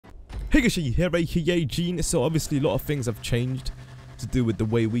Hey guys, here, aka Gene. So obviously a lot of things have changed to do with the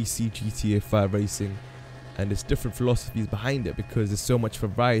way we see GTA 5 racing, and there's different philosophies behind it because there's so much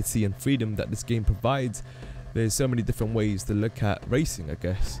variety and freedom that this game provides. There's so many different ways to look at racing, I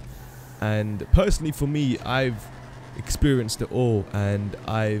guess. And personally for me, I've experienced it all, and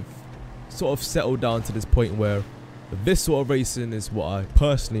I've sort of settled down to this point where this sort of racing is what I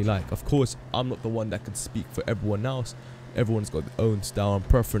personally like. Of course, I'm not the one that can speak for everyone else. Everyone's got their own style and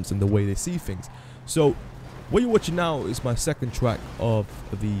preference in the way they see things. So what you're watching now is my second track of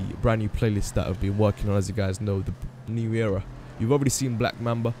the brand new playlist that I've been working on. As you guys know, the new era. You've already seen Black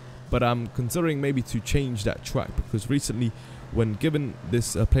Mamba, but I'm considering maybe to change that track because recently, when given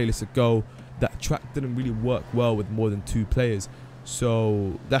this playlist a go, that track didn't really work well with more than 2 players.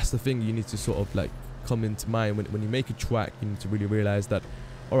 So that's the thing you need to sort of like come into mind when you make a track. You need to really realize that,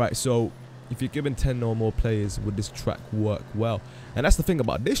 alright, so if you're given 10 or more players, would this track work well? And that's the thing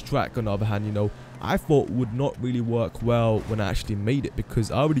about this track, on the other hand, you know, I thought would not really work well when I actually made it,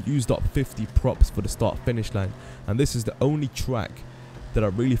 because I already used up 50 props for the start finish line, and this is the only track that I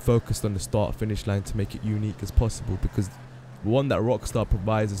really focused on the start finish line to make it unique as possible, because the one that Rockstar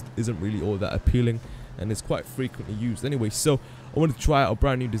provides isn't really all that appealing, and it's quite frequently used anyway. So I wanted to try out a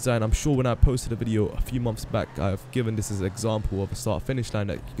brand new design. I'm sure when I posted a video a few months back, I've given this as an example of a start finish line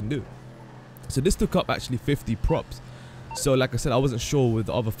that you can do. So this took up actually 50 props. So like I said, I wasn't sure with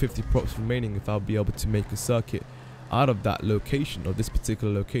the other 50 props remaining if I'll be able to make a circuit out of that location, or this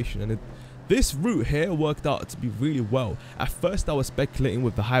particular location. And this route here worked out to be really well. At first I was speculating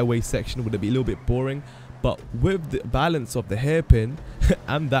with the highway section, would it be a little bit boring? But with the balance of the hairpin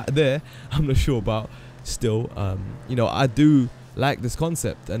and that there, I'm not sure about still. You know, I do like this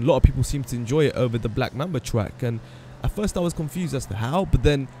concept, and a lot of people seem to enjoy it over the Black Mamba track. And at first I was confused as to how, but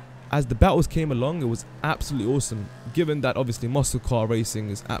then as the battles came along, it was absolutely awesome. Given that obviously muscle car racing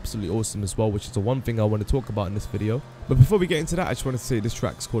is absolutely awesome as well, which is the one thing I want to talk about in this video. But before we get into that, I just want to say this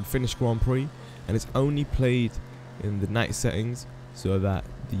track's called Finish Grand Prix, and it's only played in the night settings so that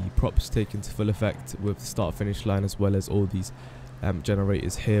the props take into full effect with the start finish line, as well as all these amp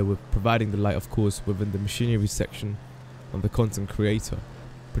generators here, with providing the light, of course, within the machinery section of the content creator.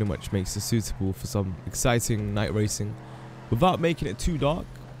 Pretty much makes it suitable for some exciting night racing without making it too dark.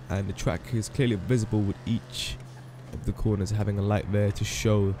 And the track is clearly visible with each of the corners having a light there to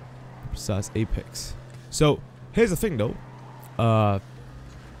show the precise apex. So here's the thing though,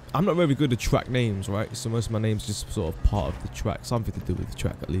 I'm not very good at track names, right? So most of my names are just sort of part of the track, something to do with the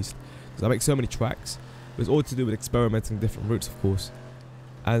track at least, because I make so many tracks. It's all to do with experimenting different routes, of course.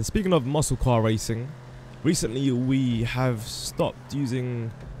 And speaking of muscle car racing, recently we have stopped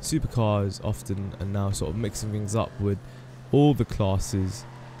using supercars often, and now sort of mixing things up with all the classes.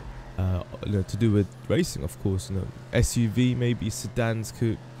 You know, to do with racing, of course. You know, SUV, maybe sedans,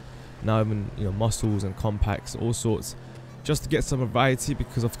 coupe, now even, you know, muscles and compacts, all sorts, just to get some variety,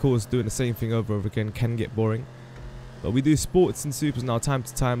 because of course doing the same thing over and over again can get boring. But we do sports and supers now time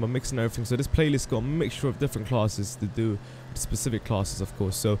to time. I'm mixing everything, so this playlist got a mixture of different classes to do with specific classes, of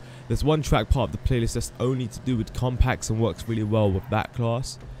course. So there's one track part of the playlist that's only to do with compacts and works really well with that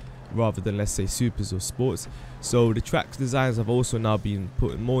class, rather than, let's say, supers or sports. So the track designs have also now been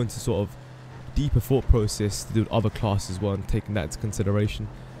put more into sort of deeper thought process to do with other classes as well, and taking that into consideration.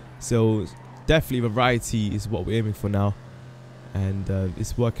 So definitely variety is what we're aiming for now, and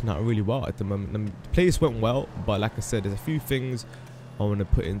it's working out really well at the moment. The playlist went well, but like I said, there's a few things I want to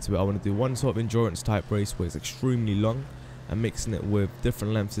put into it. I want to do one sort of endurance type race where it's extremely long, and mixing it with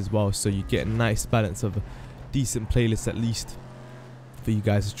different lengths as well, so you get a nice balance of a decent playlist at least for you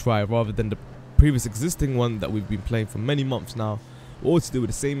guys to try, rather than the previous existing one that we've been playing for many months now, all to do with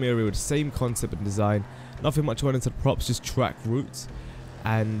the same area with the same concept and design. Nothing much going into the props, just track routes,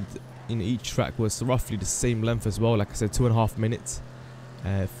 and you know, each track was roughly the same length as well. Like I said, 2.5 minutes.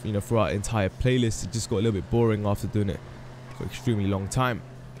 You know, throughout the entire playlist, it just got a little bit boring after doing it for an extremely long time.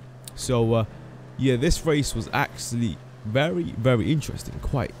 So yeah, this race was actually very, very interesting,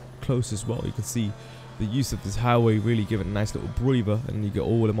 quite close as well. You can see the use of this highway really giving a nice little breather, and you get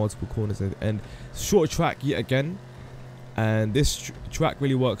all the multiple corners and short track yet again. And this track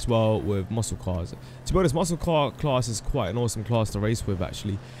really works well with muscle cars. To be honest, muscle car class is quite an awesome class to race with,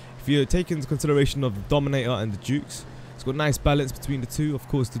 actually. If you take into consideration of the Dominator and the Dukes, it's got a nice balance between the two. Of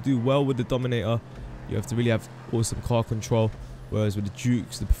course, to do well with the Dominator, you have to really have awesome car control, whereas with the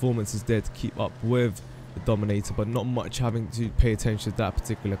Dukes, the performance is there to keep up with the Dominator, but not much having to pay attention to that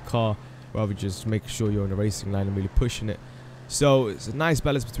particular car, rather just make sure you're on the racing line and really pushing it. So it's a nice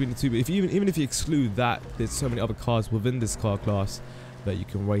balance between the two. But even if you exclude that, there's so many other cars within this car class that you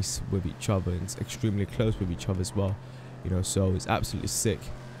can race with each other, and it's extremely close with each other as well. You know, so it's absolutely sick.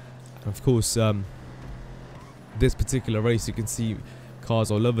 Of course, this particular race, you can see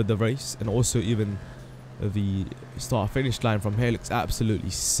cars all over the race, and also even the start finish line from here looks absolutely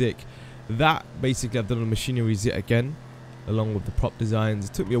sick. That basically I've done on machineries yet again, along with the prop designs.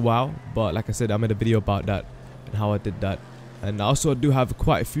 It took me a while, but like I said, I made a video about that and how I did that. And also I do have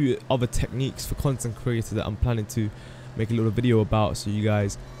quite a few other techniques for content creators that I'm planning to make a little video about, so you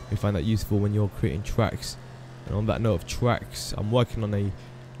guys may find that useful when you're creating tracks. And on that note of tracks, I'm working on a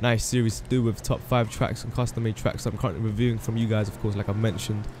nice series to do with top 5 tracks and custom made tracks I'm currently reviewing from you guys, of course, like I've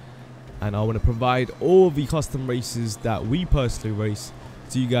mentioned. And I want to provide all the custom races that we personally race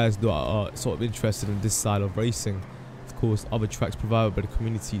to you guys that are sort of interested in this style of racing. Of course, other tracks provided by the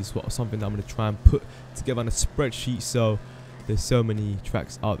community is something that I'm going to try and put together on a spreadsheet, so there's so many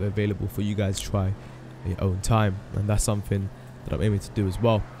tracks out there available for you guys to try at your own time, and that's something that I'm aiming to do as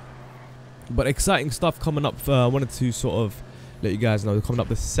well. But exciting stuff coming up. I wanted to sort of let you guys know, coming up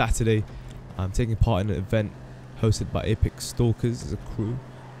this Saturday, I'm taking part in an event hosted by Epic Stalkers. As a crew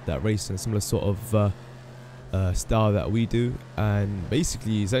that race in a similar sort of style that we do, and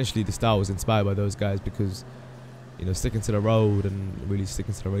basically essentially the style was inspired by those guys, because you know, sticking to the road and really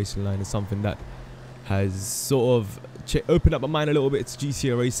sticking to the racing line is something that has sort of opened up my mind a little bit to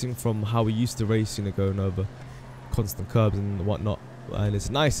GTA racing from how we used to race, you know, going over constant curbs and whatnot. And it's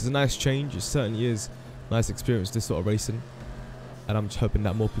nice change. It certainly is a nice experience, this sort of racing, and I'm just hoping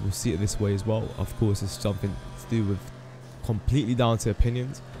that more people see it this way as well. Of course, it's something to do with completely down to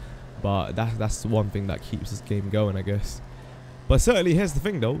opinions, but that's the one thing that keeps this game going, I guess. But certainly, here's the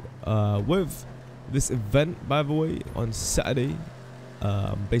thing though, with this event, by the way, on Saturday,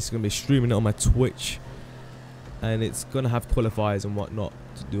 I'm basically gonna be streaming it on my Twitch, and it's gonna have qualifiers and whatnot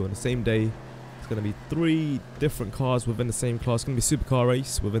to do on the same day. It's gonna be 3 different cars within the same class. It's gonna be a supercar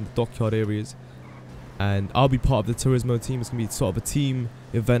race within the dockyard areas, and I'll be part of the Turismo team. It's gonna be sort of a team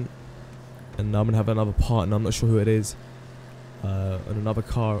event, and I'm gonna have another partner, I'm not sure who it is, on another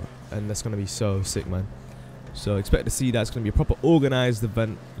car, and that's gonna be so sick, man. So expect to see that. It's gonna be a proper organized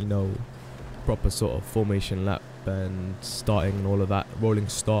event, you know, proper sort of formation lap and starting and all of that, rolling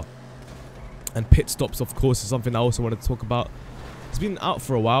start. And pit stops, of course, is something I also wanted to talk about. It's been out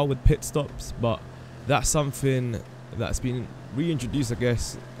for a while with pit stops, but that's something that's been reintroduced, I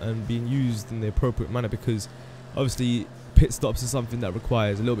guess, and being used in the appropriate manner, because obviously pit stops is something that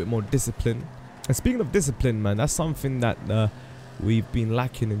requires a little bit more discipline. And speaking of discipline, man, that's something that we've been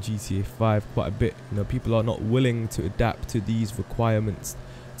lacking in GTA 5 quite a bit. You know, people are not willing to adapt to these requirements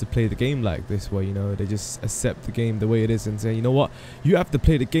to play the game like this way. You know, they just accept the game the way it is and say, you know what, you have to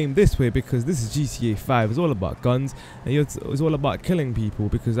play the game this way because this is GTA 5. It's all about guns, and it's all about killing people,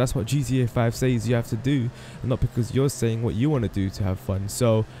 because that's what GTA 5 says you have to do, and not because you're saying what you want to do to have fun.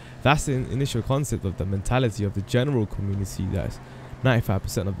 So that's the initial concept of the mentality of the general community. That's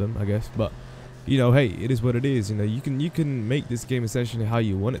 95% of them, I guess. But you know, hey, it is what it is. You know, you can make this game essentially how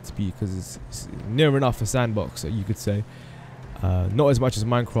you want it to be, because it's near enough a sandbox, you could say. Not as much as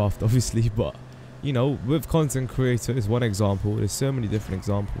Minecraft, obviously, but you know, with content creator is one example. There's so many different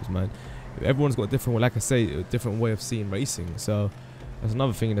examples, man. Everyone's got a different, like I say, a different way of seeing racing. So that's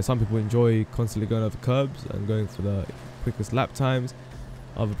another thing. You know, some people enjoy constantly going over curbs and going for the quickest lap times.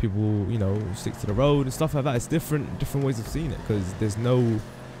 Other people, you know, stick to the road and stuff like that. It's different ways of seeing it, because there's no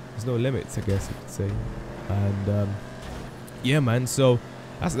limits, I guess you could say. And yeah, man. So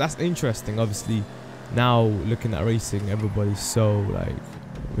that's interesting. Obviously, now looking at racing, everybody's so like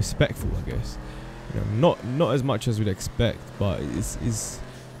respectful, I guess. You know, not as much as we'd expect, but it's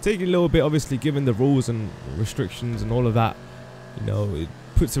taking a little bit, obviously, given the rules and restrictions and all of that. You know, it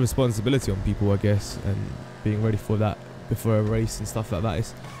puts a responsibility on people, I guess, and being ready for that before a race and stuff like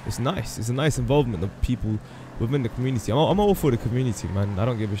that. It's nice. It's a nice involvement of people within the community. I'm all for the community, man. I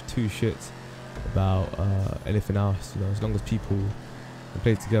don't give a two shits about anything else. You know, as long as people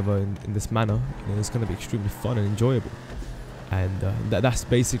play together in this manner, you know, it's going to be extremely fun and enjoyable. And that's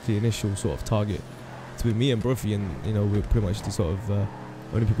basically initial sort of target between me and Bruffy, and you know, we're pretty much the sort of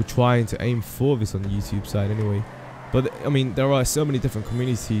only people trying to aim for this on the YouTube side anyway. But I mean, there are so many different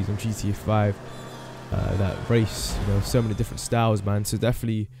communities on GTA 5 that race, you know, so many different styles, man. So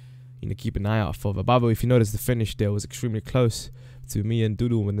definitely, you know, keep an eye out for that. By the way, if you notice, the finish there was extremely close to me and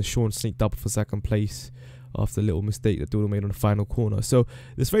Doodle when the Sean sneaked up for second place after a little mistake that Doodle made on the final corner. So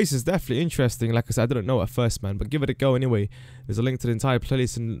this race is definitely interesting. Like I said, I didn't know at first, man, but give it a go anyway. There's a link to the entire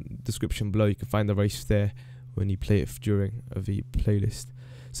playlist in the description below. You can find the race there when you play it during the playlist.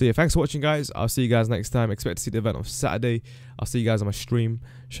 So yeah, thanks for watching, guys. I'll see you guys next time. Expect to see the event on Saturday. I'll see you guys on my stream.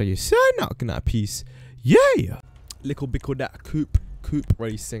 Show you sign out. Good night, peace. Yeah. Little bit of that coupe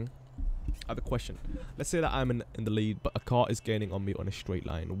racing. I have a question. Let's say that I'm in the lead, but a car is gaining on me on a straight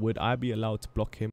line. Would I be allowed to block him